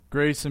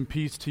Grace and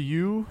peace to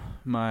you,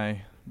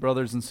 my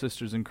brothers and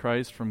sisters in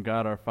Christ, from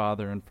God our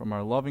Father and from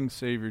our loving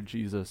Savior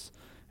Jesus.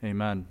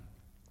 Amen.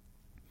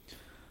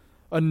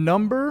 A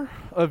number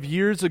of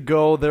years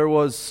ago, there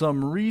was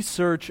some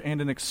research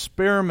and an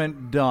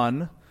experiment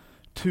done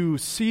to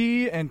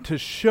see and to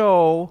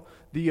show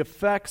the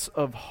effects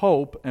of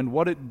hope and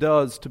what it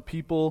does to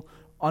people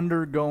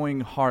undergoing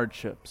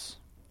hardships.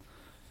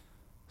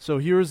 So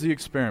here's the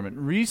experiment.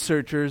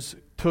 Researchers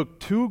took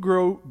two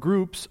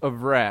groups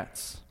of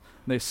rats.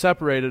 They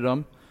separated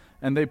them,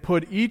 and they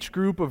put each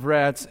group of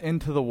rats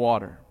into the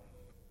water.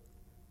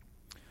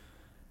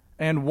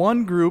 And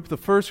one group,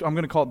 I'm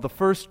going to call it the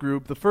first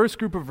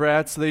group of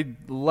rats, they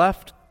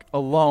left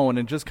alone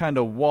and just kind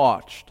of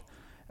watched.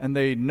 And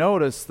they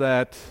noticed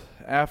that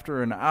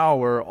after an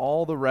hour,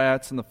 all the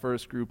rats in the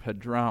first group had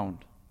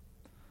drowned.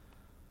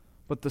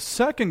 But the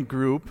second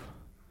group,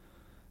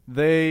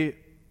 they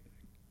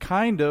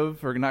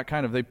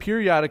they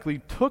periodically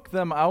took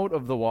them out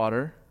of the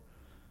water,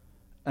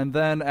 and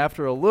then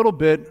after a little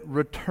bit,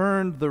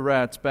 returned the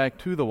rats back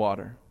to the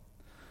water.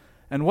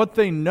 And what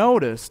they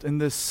noticed in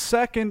this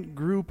second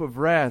group of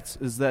rats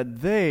is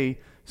that they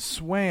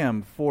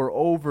swam for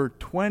over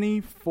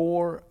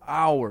 24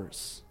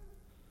 hours.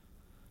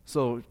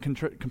 So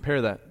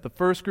compare that. The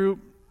first group,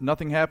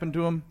 nothing happened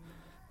to them.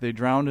 They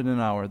drowned in an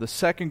hour. The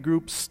second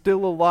group,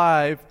 still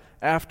alive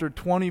after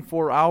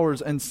 24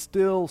 hours and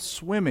still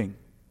swimming.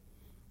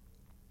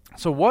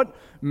 So what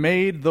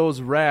made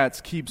those rats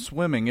keep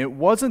swimming? It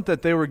wasn't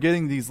that they were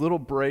getting these little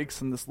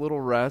breaks and this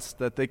little rest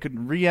that they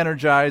could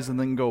re-energize and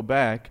then go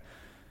back.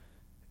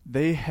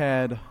 They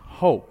had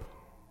hope.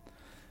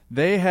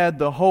 They had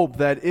the hope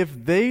that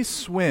if they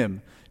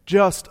swim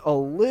just a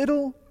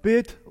little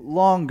bit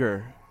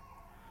longer,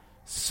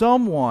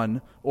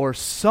 someone or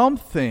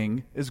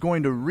something is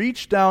going to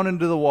reach down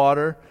into the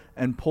water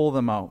and pull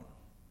them out.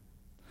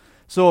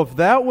 So if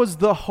that was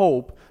the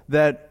hope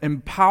that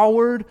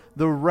empowered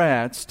the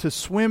rats to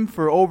swim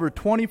for over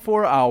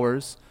 24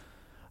 hours,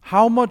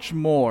 how much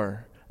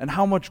more and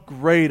how much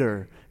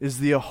greater is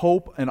the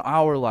hope in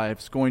our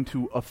lives going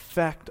to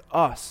affect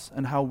us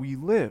and how we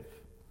live?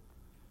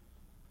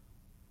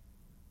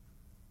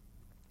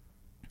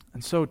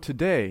 And so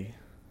today,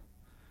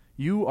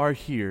 you are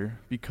here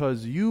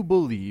because you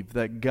believe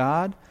that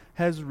God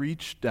has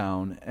reached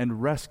down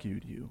and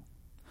rescued you.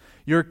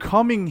 Your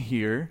coming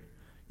here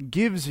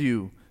gives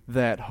you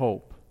that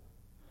hope.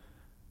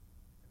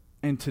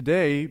 And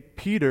today,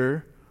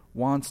 Peter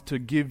wants to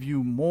give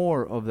you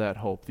more of that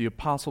hope. The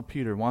Apostle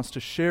Peter wants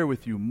to share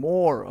with you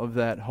more of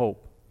that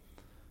hope.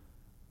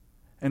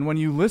 And when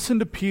you listen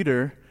to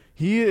Peter,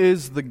 he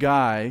is the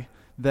guy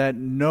that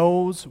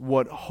knows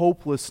what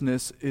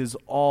hopelessness is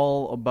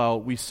all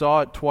about. We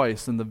saw it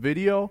twice, in the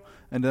video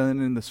and then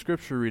in the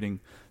scripture reading.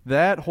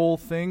 That whole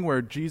thing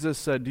where Jesus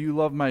said, "Do you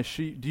love my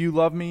sheep? Do you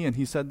love me?" And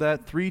he said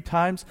that 3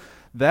 times.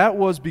 That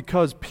was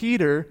because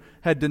Peter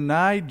had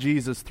denied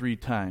Jesus 3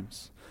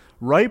 times.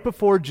 Right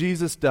before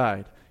Jesus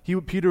died,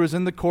 Peter was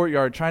in the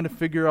courtyard trying to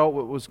figure out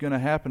what was going to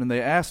happen, and they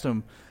asked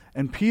him,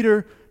 and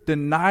Peter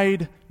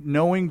denied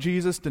knowing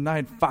Jesus,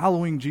 denied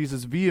following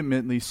Jesus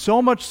vehemently,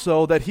 so much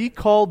so that he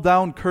called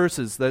down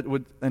curses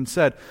and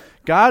said,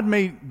 "God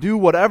may do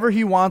whatever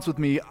he wants with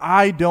me,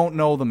 I don't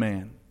know the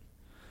man."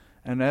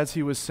 And as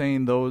he was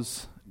saying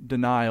those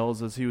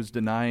denials, as he was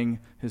denying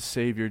his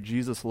Savior,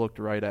 Jesus looked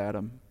right at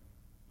him.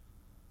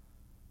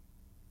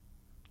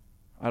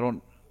 I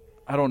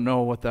don't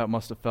know what that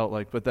must have felt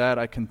like, but that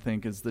I can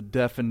think is the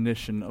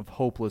definition of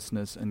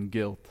hopelessness and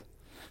guilt.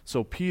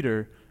 So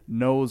Peter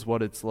knows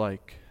what it's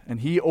like, and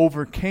he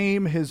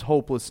overcame his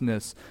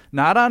hopelessness,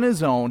 not on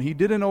his own. He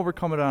didn't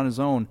overcome it on his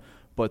own,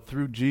 but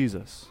through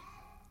Jesus,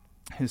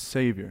 his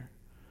Savior.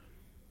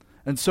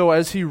 And so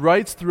as he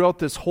writes throughout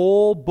this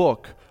whole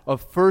book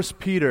of 1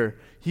 Peter,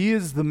 he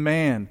is the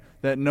man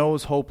that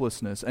knows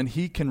hopelessness, and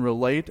he can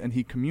relate and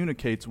he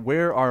communicates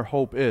where our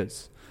hope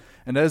is.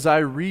 And as I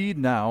read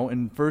now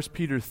in 1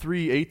 Peter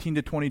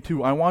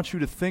 3:18-22, I want you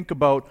to think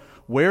about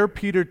where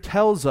Peter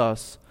tells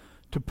us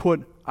to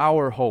put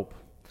our hope.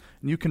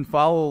 And you can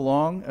follow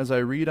along as I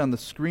read on the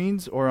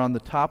screens or on the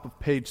top of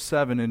page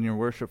 7 in your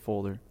worship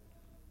folder.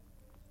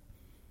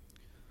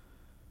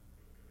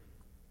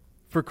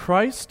 "For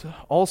Christ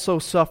also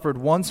suffered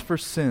once for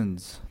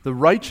sins, the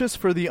righteous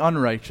for the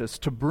unrighteous,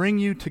 to bring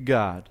you to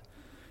God.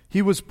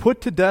 He was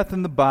put to death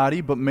in the body,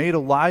 but made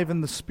alive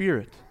in the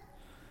spirit.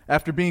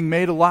 After being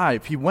made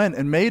alive, he went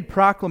and made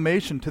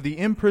proclamation to the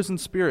imprisoned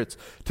spirits,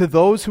 to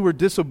those who were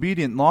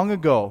disobedient long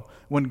ago,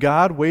 when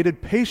God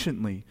waited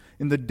patiently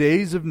in the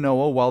days of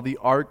Noah while the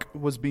ark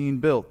was being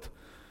built.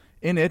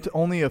 In it,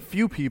 only a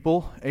few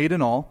people, 8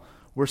 in all,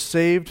 were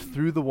saved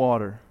through the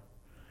water.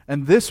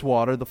 And this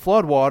water, the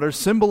flood water,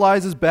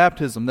 symbolizes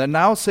baptism that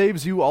now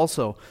saves you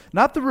also,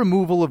 not the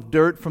removal of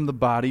dirt from the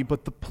body,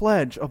 but the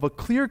pledge of a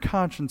clear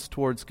conscience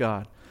towards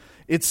God.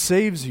 It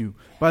saves you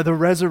by the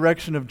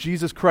resurrection of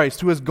Jesus Christ,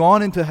 who has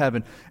gone into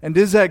heaven and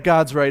is at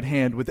God's right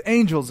hand with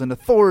angels and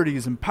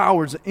authorities and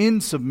powers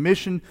in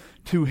submission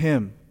to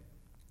him."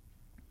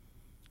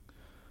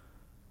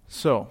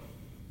 So,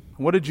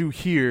 what did you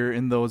hear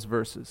in those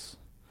verses?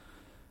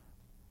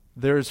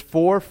 There's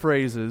 4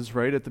 phrases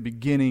right at the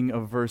beginning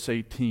of verse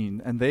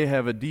 18, and they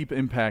have a deep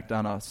impact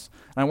on us.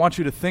 And I want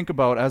you to think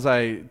about, as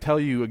I tell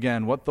you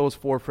again what those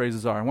 4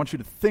 phrases are, I want you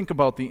to think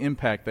about the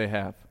impact they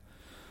have.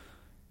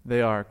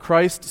 They are,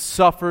 Christ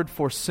suffered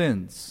for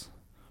sins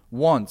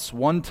once,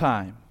 one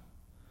time,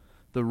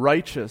 the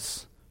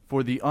righteous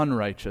for the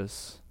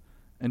unrighteous,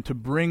 and to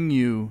bring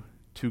you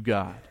to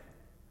God.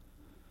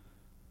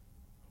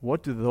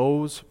 What do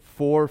those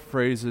 4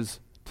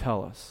 phrases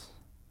tell us?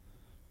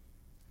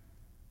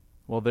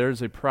 Well,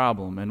 there's a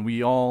problem, and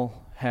we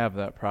all have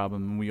that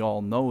problem, and we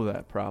all know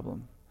that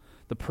problem.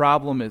 The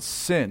problem is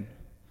sin.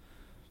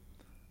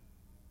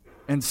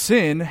 And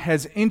sin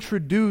has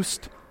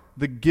introduced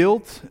the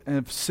guilt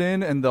of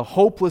sin and the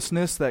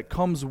hopelessness that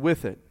comes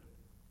with it.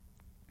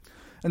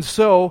 And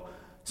so,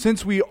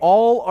 since we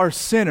all are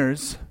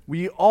sinners,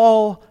 we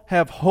all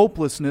have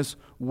hopelessness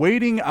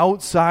waiting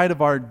outside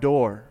of our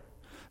door.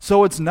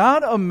 So it's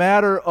not a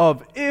matter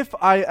of if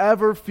I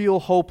ever feel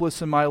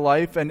hopeless in my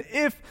life and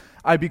if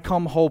I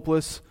become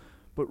hopeless,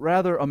 but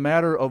rather a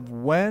matter of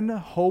when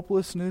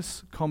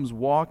hopelessness comes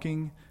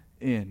walking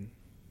in.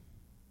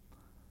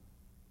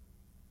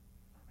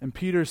 And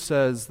Peter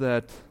says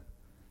that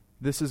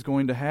this is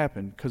going to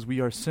happen because we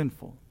are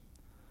sinful.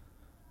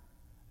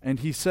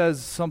 And he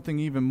says something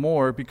even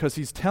more because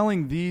he's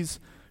telling these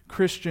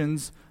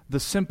Christians the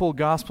simple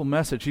gospel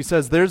message. He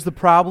says, there's the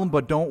problem,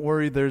 but don't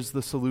worry, there's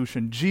the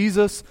solution.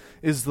 Jesus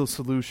is the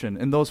solution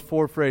in those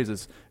 4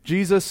 phrases.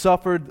 Jesus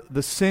suffered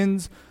the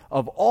sins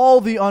of all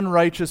the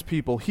unrighteous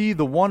people. He,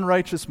 the one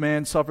righteous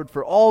man, suffered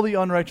for all the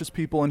unrighteous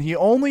people, and he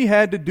only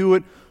had to do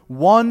it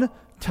one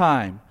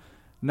time.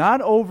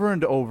 Not over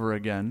and over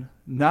again,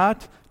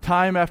 not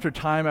time after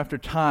time after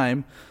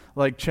time,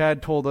 like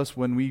Chad told us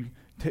when we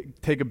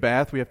take a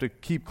bath, we have to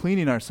keep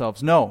cleaning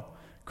ourselves. No.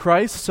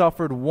 Christ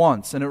suffered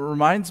once, and it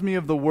reminds me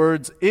of the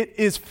words, "It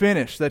is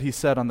finished," that he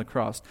said on the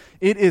cross.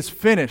 It is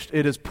finished.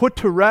 It is put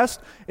to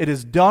rest. It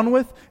is done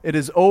with. It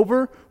is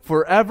over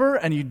forever,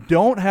 and you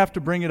don't have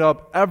to bring it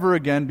up ever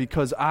again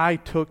because I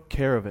took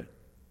care of it.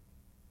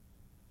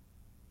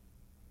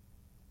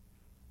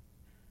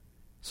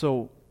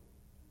 So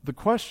the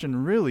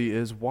question really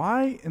is,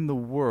 why in the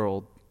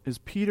world is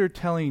Peter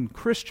telling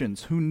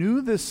Christians who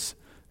knew this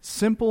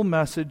simple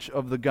message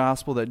of the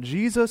gospel that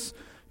Jesus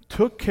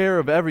took care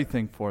of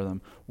everything for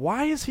them?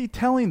 Why is he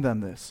telling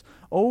them this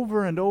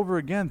over and over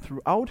again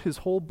throughout his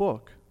whole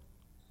book?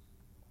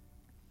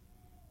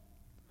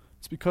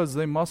 It's because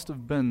they must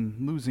have been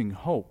losing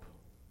hope.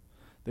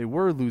 They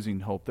were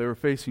losing hope. They were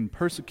facing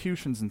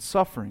persecutions and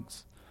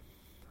sufferings.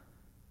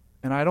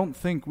 And I don't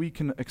think we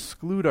can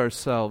exclude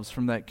ourselves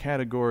from that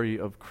category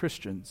of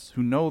Christians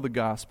who know the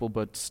gospel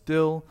but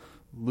still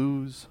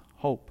lose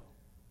hope.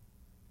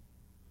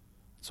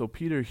 So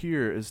Peter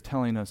here is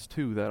telling us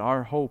too that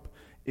our hope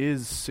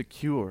is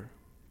secure.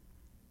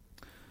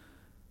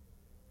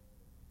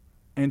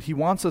 And he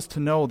wants us to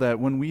know that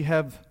when we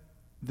have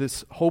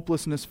this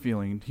hopelessness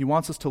feeling, he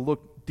wants us to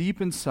look deep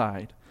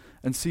inside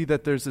and see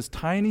that there's this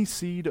tiny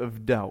seed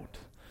of doubt,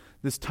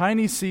 this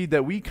tiny seed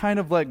that we kind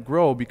of let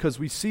grow because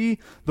we see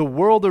the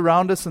world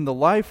around us and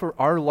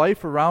our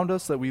life around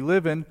us that we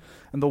live in,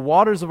 and the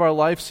waters of our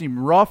life seem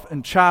rough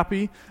and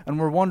choppy, and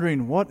we're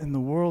wondering, what in the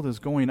world is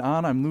going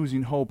on? I'm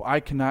losing hope. I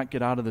cannot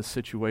get out of this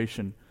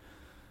situation.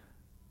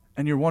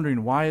 And you're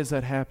wondering, why is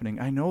that happening?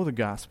 I know the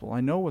gospel. I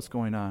know what's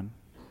going on.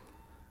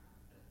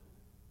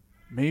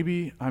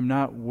 Maybe I'm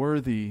not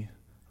worthy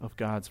of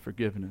God's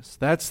forgiveness.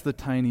 That's the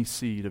tiny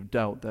seed of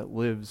doubt that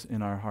lives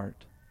in our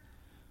heart.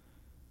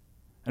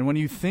 And when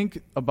you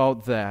think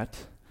about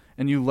that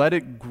and you let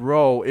it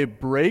grow,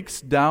 it breaks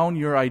down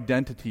your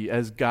identity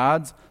as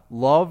God's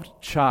loved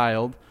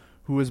child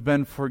who has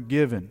been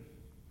forgiven.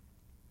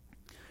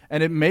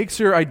 And it makes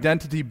your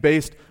identity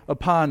based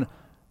upon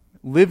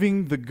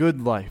living the good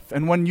life.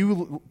 And when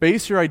you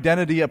base your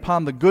identity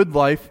upon the good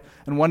life,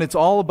 and when it's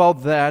all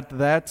about that,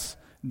 that's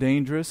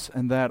dangerous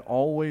and that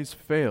always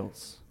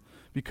fails.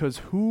 Because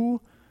who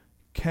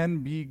can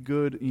be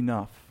good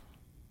enough?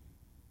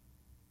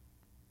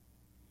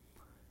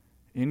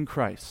 In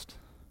Christ,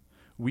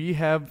 we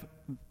have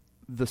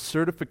the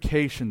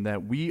certification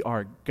that we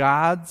are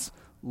God's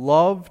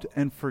loved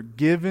and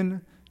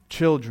forgiven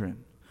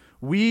children.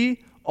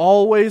 We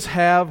always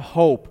have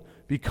hope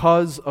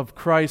because of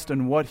Christ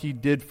and what he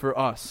did for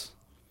us.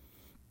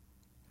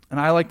 And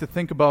I like to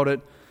think about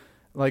it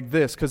like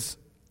this, because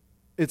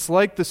it's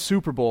like the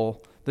Super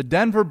Bowl. The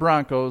Denver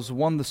Broncos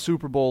won the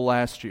Super Bowl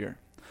last year.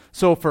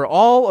 So for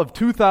all of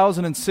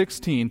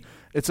 2016,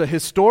 it's a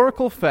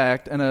historical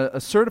fact and a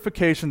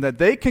certification that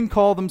they can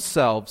call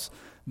themselves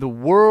the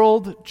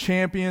world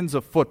champions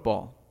of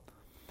football.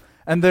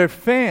 And their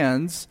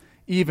fans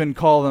even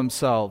call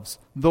themselves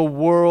the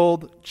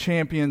world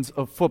champions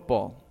of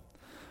football.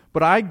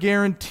 But I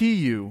guarantee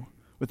you,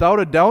 without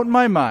a doubt in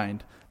my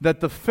mind, that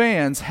the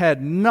fans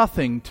had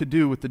nothing to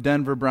do with the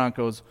Denver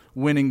Broncos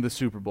winning the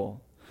Super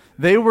Bowl.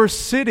 They were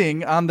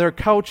sitting on their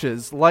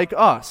couches like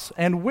us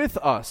and with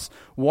us,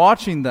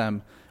 watching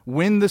them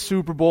win the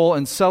Super Bowl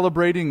and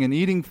celebrating and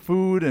eating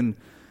food and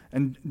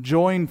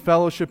enjoying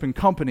fellowship and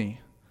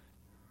company.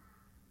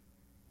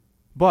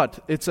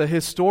 But it's a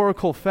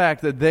historical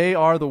fact that they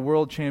are the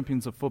world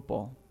champions of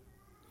football.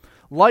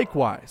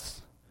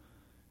 Likewise,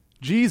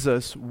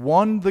 Jesus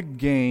won the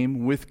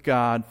game with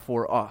God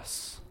for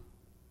us.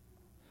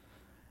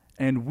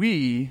 And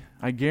we,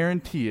 I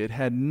guarantee it,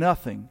 had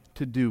nothing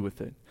to do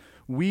with it.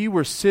 We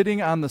were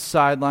sitting on the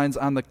sidelines,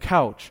 on the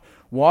couch,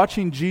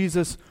 watching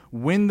Jesus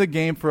win the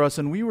game for us,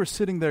 and we were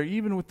sitting there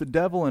even with the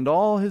devil and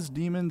all his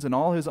demons and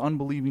all his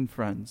unbelieving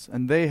friends,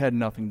 and they had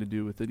nothing to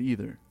do with it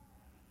either.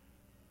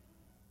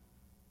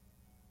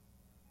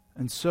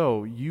 And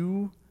so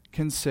you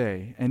can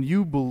say, and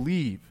you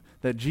believe,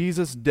 that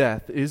Jesus'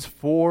 death is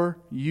for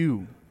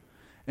you.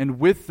 And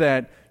with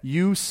that,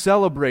 you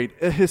celebrate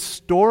a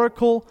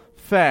historical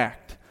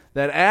fact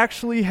that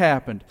actually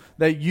happened,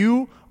 that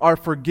you are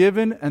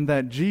forgiven and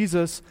that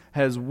Jesus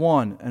has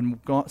won and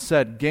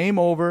said, game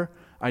over,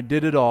 I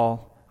did it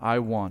all, I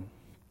won.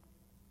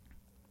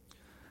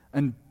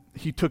 And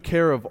he took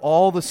care of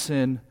all the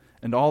sin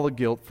and all the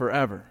guilt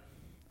forever.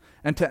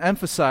 And to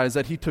emphasize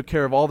that he took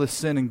care of all the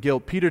sin and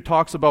guilt, Peter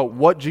talks about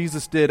what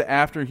Jesus did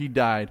after he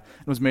died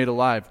and was made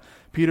alive.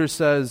 Peter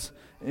says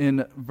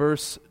in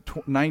verse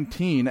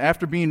 19,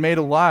 after being made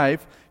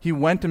alive, he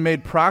went and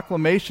made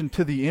proclamation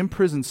to the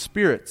imprisoned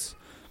spirits.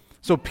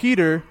 So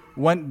Jesus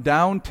went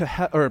down to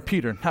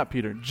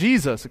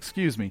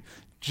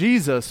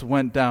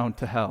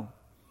hell.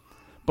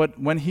 But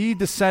when he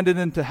descended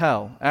into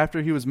hell,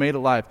 after he was made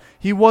alive,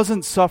 he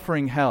wasn't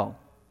suffering hell,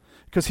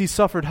 because he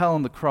suffered hell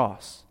on the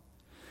cross.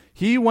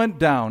 He went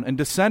down and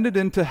descended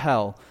into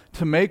hell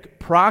to make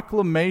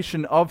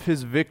proclamation of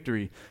his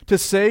victory, to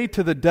say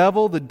to the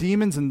devil, the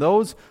demons, and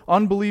those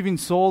unbelieving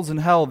souls in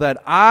hell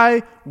that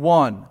I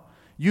won.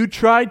 You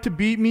tried to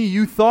beat me,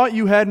 you thought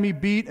you had me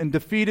beat and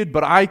defeated,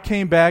 but I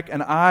came back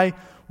and I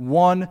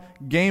won,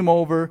 game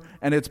over,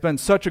 and it's been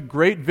such a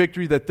great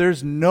victory that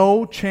there's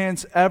no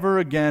chance ever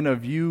again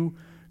of you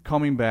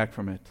coming back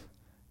from it.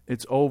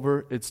 It's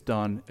over, it's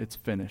done, it's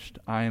finished.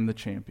 I am the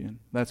champion.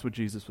 That's what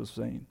Jesus was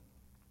saying.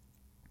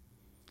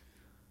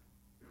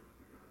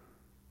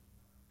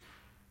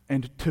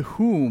 And to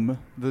whom,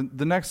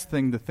 the next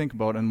thing to think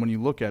about, and when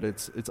you look at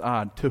it, it's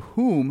odd. To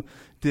whom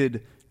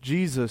did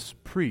Jesus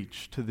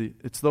preach?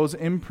 It's those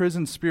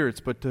imprisoned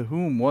spirits, but to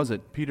whom was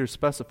it? Peter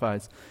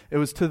specifies. It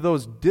was to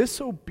those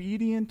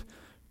disobedient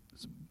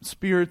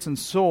spirits and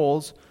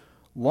souls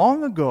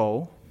long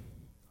ago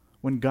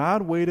when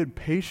God waited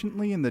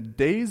patiently in the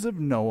days of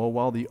Noah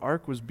while the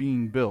ark was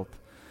being built.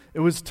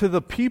 It was to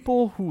the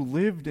people who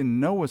lived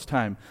in Noah's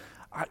time.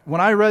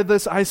 When I read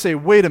this, I say,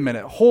 wait a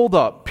minute, hold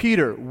up.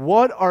 Peter,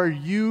 what are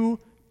you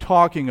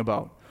talking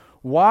about?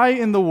 Why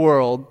in the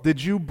world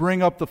did you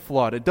bring up the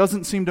flood? It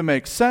doesn't seem to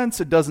make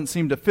sense. It doesn't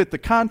seem to fit the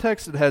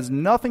context. It has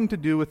nothing to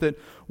do with it.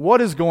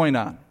 What is going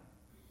on?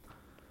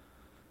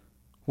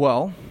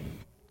 Well,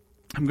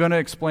 I'm going to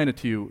explain it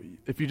to you.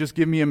 If you just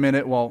give me a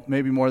minute, well,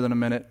 maybe more than a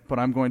minute, but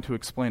I'm going to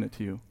explain it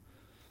to you.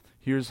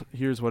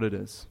 Here's what it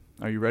is.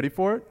 Are you ready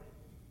for it?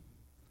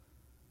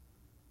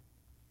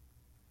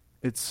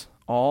 It's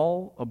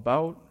all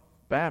about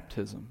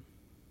baptism.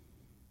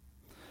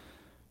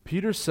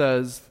 Peter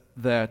says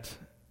that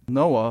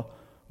Noah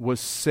was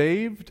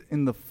saved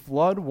in the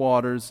flood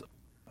waters.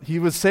 He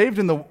was saved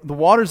in the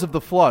waters of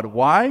the flood.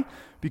 Why?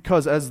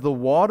 Because as the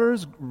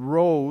waters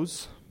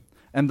rose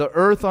and the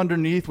earth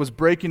underneath was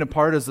breaking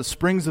apart as the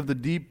springs of the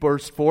deep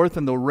burst forth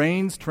and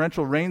the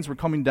torrential rains were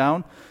coming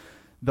down,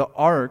 the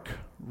ark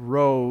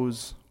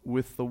rose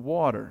with the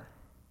water.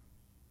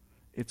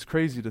 It's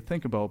crazy to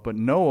think about, but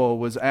Noah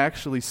was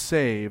actually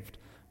saved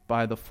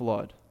by the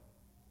flood.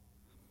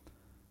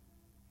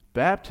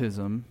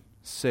 Baptism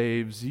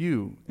saves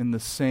you in the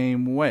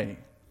same way.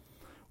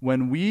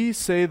 When we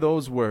say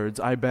those words,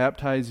 I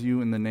baptize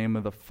you in the name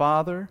of the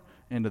Father,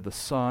 and of the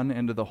Son,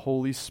 and of the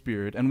Holy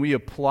Spirit, and we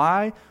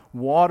apply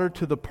water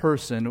to the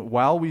person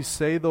while we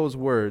say those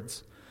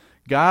words,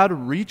 God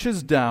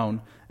reaches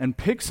down and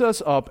picks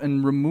us up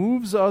and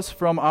removes us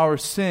from our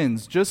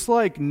sins, just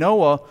like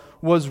Noah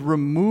was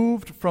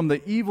removed from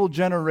the evil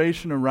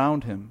generation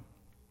around him.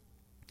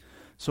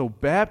 So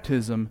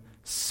baptism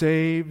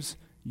saves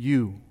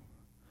you.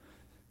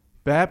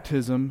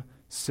 Baptism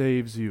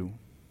saves you.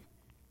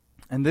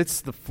 And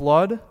it's the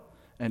flood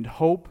and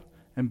hope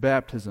and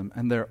baptism,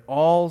 and they're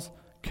all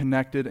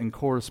connected and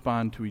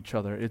correspond to each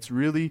other. It's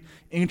really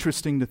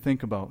interesting to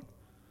think about.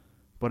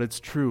 But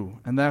it's true,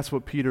 and that's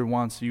what Peter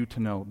wants you to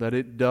know, that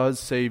it does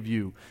save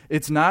you.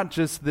 It's not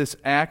just this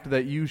act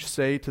that you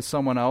say to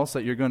someone else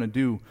that you're going to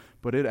do,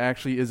 but it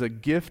actually is a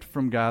gift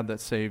from God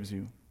that saves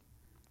you.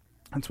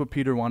 That's what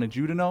Peter wanted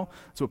you to know.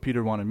 That's what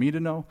Peter wanted me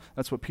to know.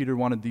 That's what Peter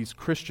wanted these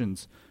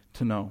Christians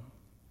to know.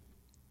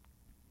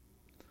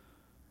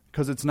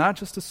 Because it's not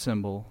just a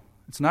symbol.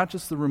 It's not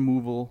just the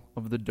removal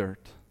of the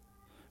dirt.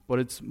 But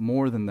it's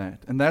more than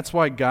that. And that's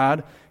why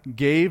God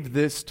gave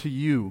this to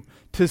you,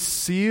 to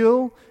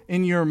seal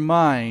in your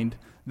mind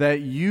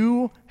that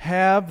you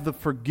have the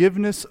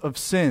forgiveness of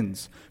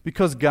sins,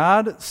 because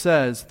God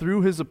says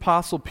through his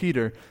apostle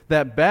Peter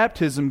that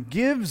baptism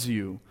gives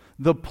you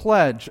the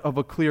pledge of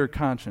a clear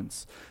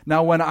conscience.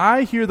 Now, when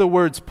I hear the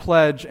words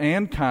pledge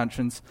and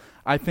conscience,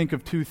 I think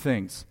of two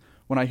things.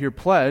 When I hear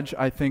pledge,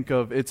 I think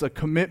of it's a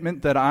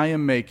commitment that I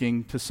am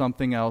making to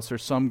something else or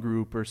some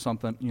group or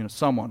something,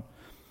 someone.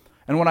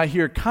 And when I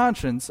hear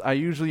conscience, I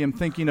usually am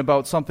thinking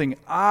about something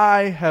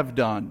I have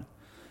done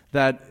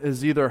that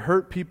has either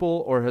hurt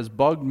people or has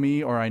bugged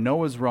me or I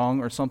know is wrong,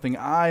 or something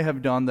I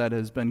have done that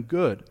has been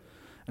good.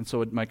 And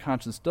so my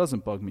conscience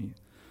doesn't bug me.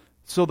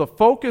 So the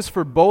focus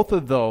for both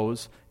of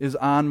those is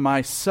on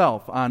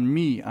myself, on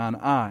me, on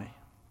I.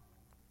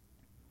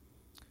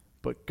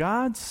 But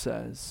God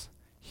says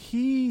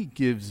he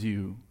gives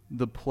you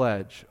the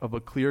pledge of a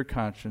clear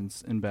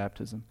conscience in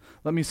baptism.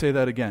 Let me say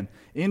that again.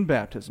 In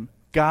baptism,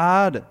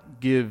 God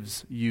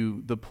gives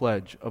you the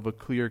pledge of a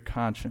clear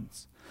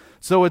conscience.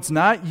 So it's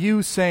not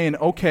you saying,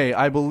 okay,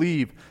 I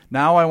believe,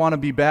 now I want to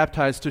be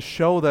baptized to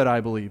show that I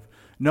believe.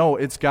 No,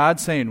 it's God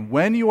saying,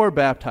 when you are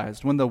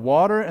baptized, when the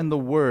water and the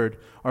word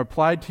are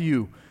applied to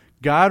you,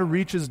 God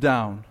reaches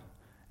down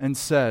and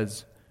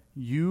says,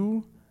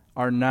 you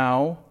are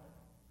now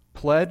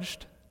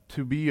pledged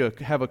to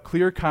have a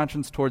clear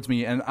conscience towards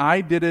me, and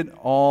I did it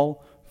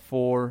all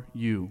for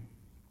you.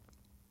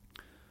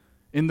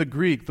 In the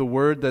Greek, the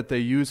word that they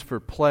use for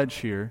pledge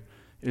here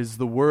is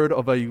the word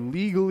of a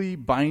legally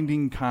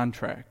binding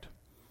contract.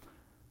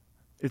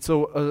 It's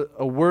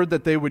a word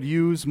that they would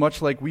use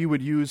much like we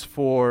would use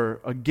for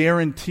a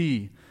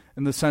guarantee,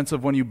 in the sense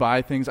of when you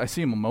buy things. I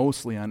see them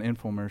mostly on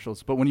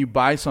infomercials, but when you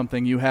buy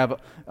something, you have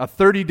a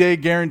 30-day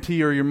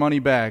guarantee or your money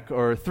back,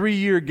 or a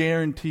 3-year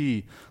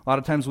guarantee. A lot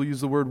of times we'll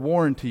use the word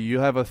warranty.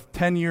 You have a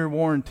 10-year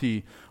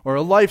warranty or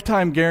a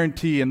lifetime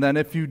guarantee, and then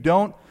if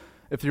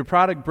your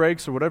product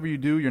breaks or whatever you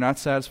do, you're not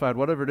satisfied,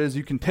 whatever it is,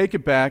 you can take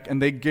it back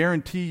and they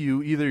guarantee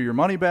you either your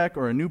money back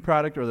or a new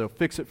product, or they'll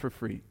fix it for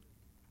free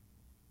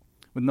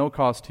with no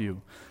cost to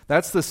you.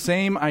 That's the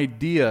same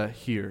idea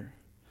here.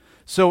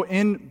 So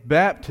in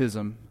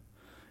baptism,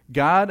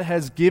 God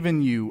has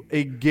given you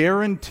a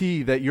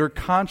guarantee that your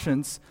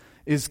conscience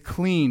is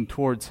clean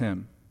towards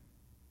him.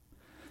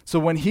 So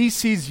when he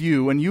sees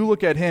you and you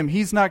look at him,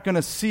 he's not going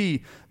to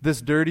see this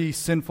dirty,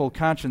 sinful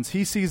conscience.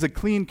 He sees a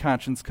clean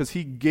conscience because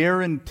he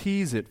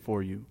guarantees it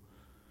for you.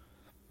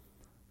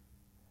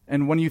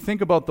 And when you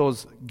think about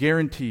those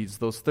guarantees,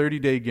 those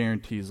 30-day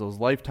guarantees, those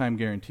lifetime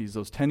guarantees,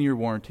 those 10-year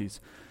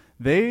warranties,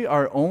 they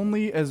are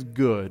only as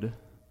good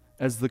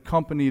as the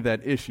company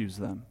that issues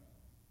them.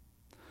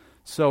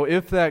 So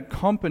if that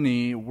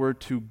company were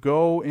to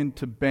go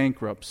into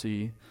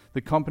bankruptcy,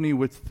 the company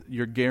with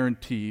your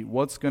guarantee,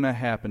 what's going to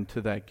happen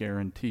to that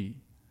guarantee?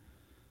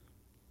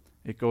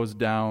 It goes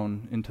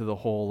down into the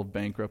hole of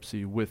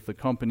bankruptcy with the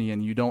company,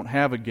 and you don't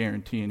have a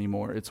guarantee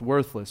anymore. It's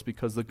worthless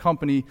because the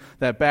company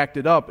that backed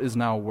it up is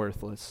now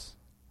worthless.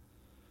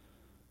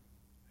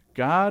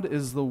 God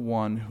is the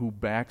one who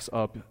backs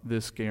up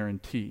this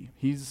guarantee.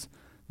 He's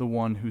the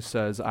one who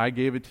says, I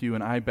gave it to you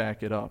and I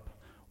back it up.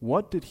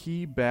 What did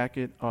he back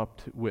it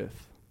up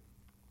with?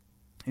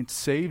 It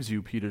saves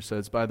you, Peter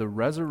says, by the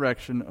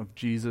resurrection of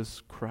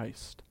Jesus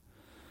Christ.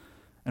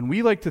 And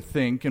we like to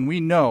think, and we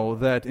know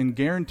that in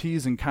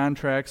guarantees and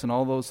contracts and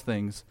all those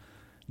things,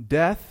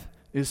 death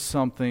is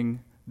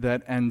something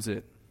that ends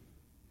it.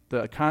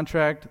 The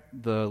contract,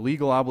 the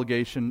legal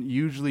obligation,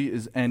 usually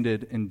is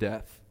ended in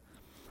death.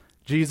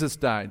 Jesus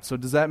died. So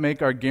does that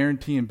make our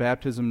guarantee in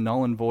baptism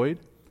null and void?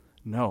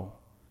 No,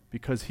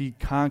 because he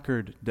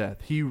conquered death.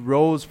 He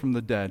rose from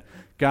the dead.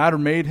 God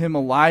made him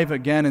alive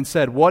again and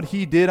said, what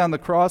he did on the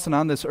cross and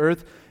on this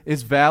earth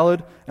is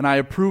valid, and I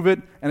approve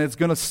it, and it's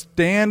going to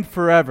stand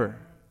forever.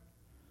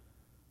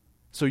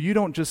 So you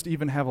don't just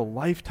even have a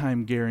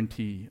lifetime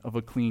guarantee of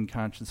a clean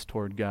conscience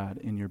toward God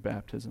in your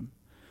baptism.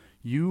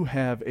 You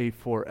have a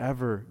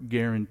forever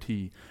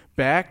guarantee,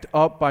 backed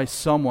up by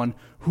someone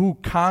who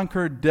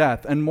conquered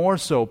death. And more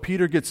so,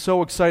 Peter gets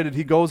so excited,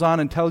 he goes on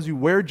and tells you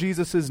where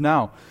Jesus is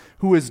now,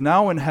 who is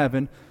now in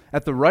heaven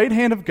at the right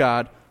hand of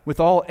God, with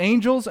all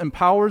angels and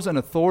powers and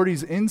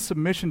authorities in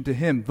submission to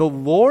him, the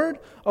Lord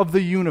of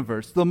the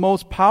universe, the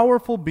most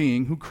powerful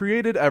being who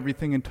created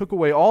everything and took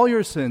away all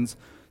your sins,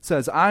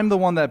 says, I'm the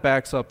one that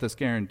backs up this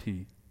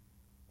guarantee.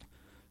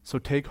 So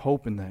take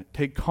hope in that,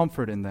 take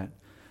comfort in that,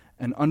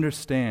 and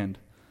understand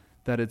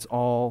that it's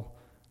all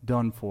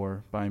done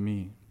for by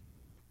me.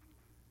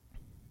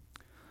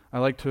 I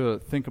like to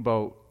think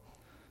about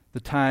the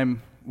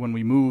time when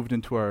we moved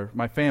into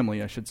my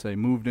family,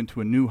 moved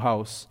into a new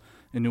house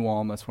in New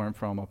Ulm. That's where I'm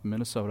from, up in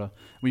Minnesota.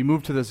 We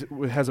moved to this,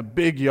 it has a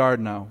big yard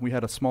now. We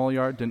had a small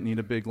yard, didn't need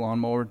a big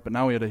lawnmower, but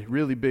now we had a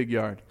really big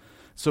yard.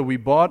 So we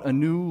bought a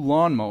new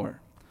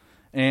lawnmower,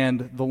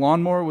 and the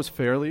lawnmower was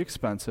fairly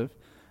expensive,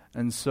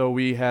 and so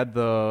we had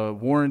the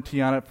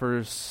warranty on it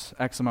for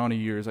X amount of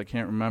years, I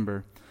can't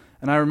remember.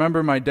 And I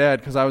remember my dad,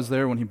 because I was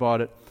there when he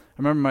bought it, I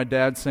remember my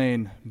dad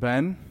saying,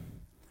 Ben,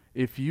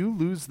 if you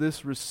lose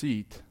this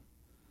receipt,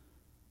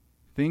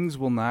 things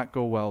will not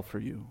go well for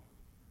you.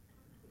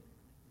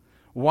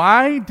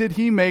 Why did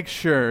he make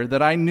sure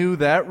that I knew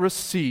that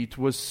receipt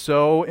was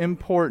so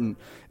important?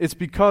 It's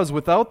because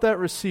without that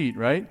receipt,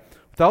 right?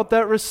 Without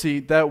that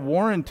receipt, that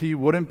warranty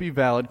wouldn't be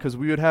valid because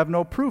we would have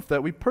no proof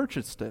that we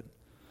purchased it.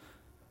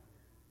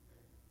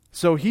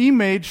 So he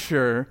made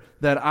sure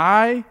that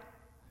I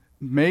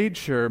made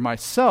sure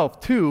myself,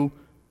 too,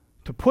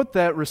 to put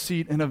that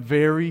receipt in a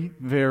very,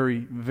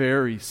 very,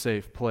 very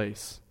safe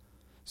place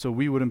so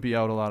we wouldn't be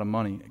out a lot of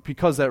money.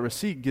 Because that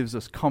receipt gives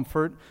us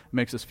comfort,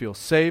 makes us feel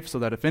safe, so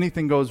that if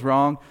anything goes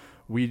wrong,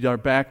 we are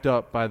backed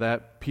up by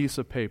that piece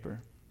of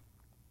paper.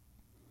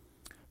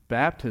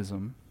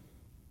 Baptism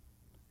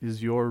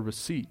is your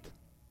receipt.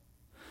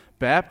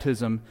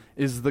 Baptism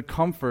is the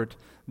comfort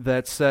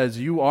that says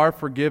you are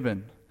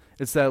forgiven.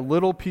 It's that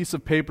little piece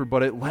of paper,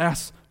 but it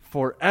lasts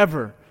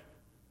forever.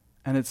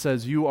 And it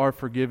says you are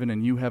forgiven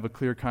and you have a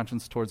clear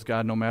conscience towards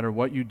God no matter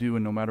what you do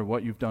and no matter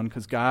what you've done,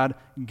 because God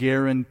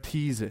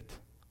guarantees it.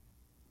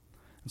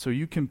 And so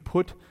you can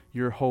put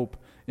your hope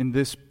in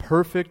this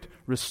perfect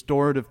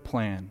restorative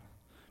plan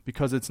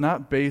because it's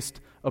not based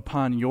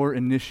upon your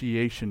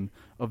initiation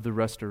of the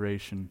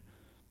restoration.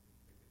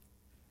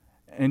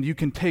 And you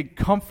can take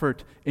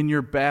comfort in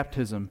your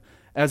baptism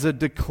as a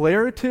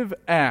declarative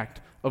act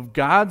of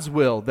God's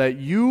will, that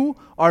you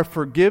are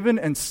forgiven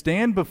and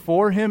stand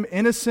before Him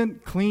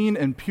innocent, clean,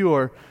 and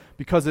pure,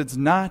 because it's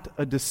not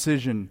a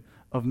decision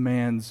of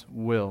man's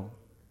will.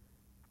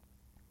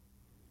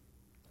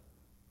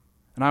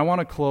 And I want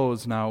to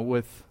close now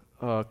with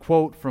a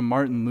quote from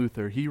Martin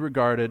Luther. He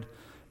regarded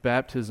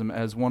baptism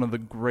as one of the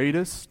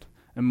greatest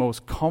and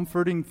most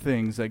comforting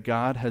things that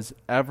God has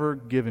ever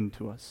given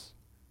to us.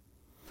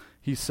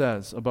 He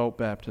says about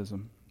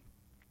baptism,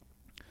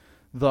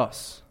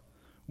 "Thus,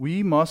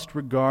 we must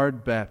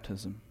regard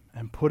baptism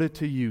and put it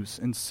to use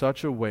in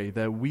such a way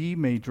that we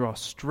may draw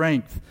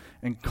strength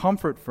and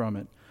comfort from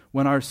it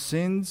when our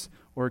sins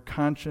or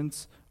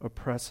conscience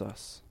oppress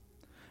us.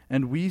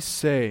 And we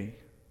say,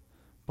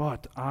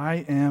 'But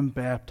I am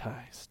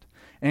baptized.'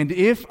 And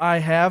if I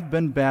have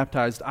been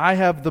baptized, I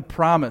have the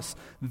promise,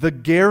 the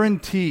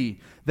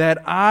guarantee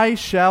that I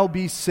shall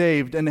be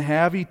saved and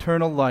have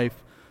eternal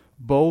life,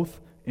 both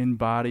in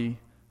body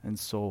and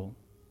soul."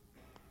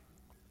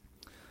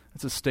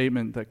 It's a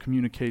statement that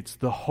communicates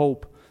the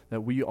hope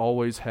that we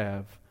always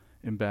have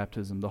in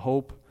baptism, the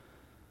hope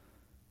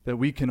that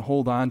we can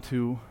hold on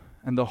to,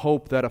 and the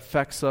hope that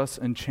affects us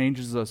and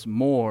changes us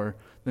more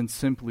than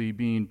simply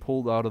being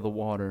pulled out of the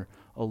water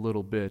a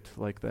little bit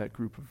like that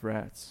group of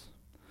rats.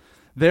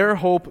 Their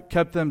hope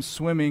kept them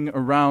swimming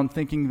around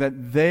thinking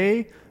that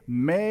they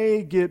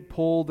may get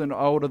pulled and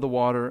out of the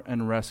water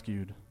and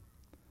rescued.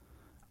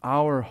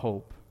 Our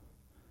hope,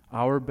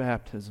 our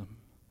baptism,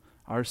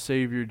 our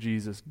Savior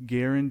Jesus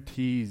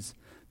guarantees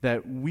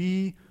that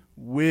we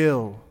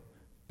will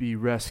be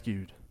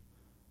rescued,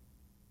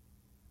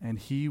 and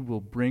He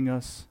will bring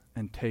us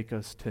and take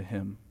us to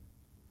Him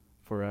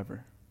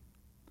forever.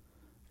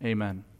 Amen.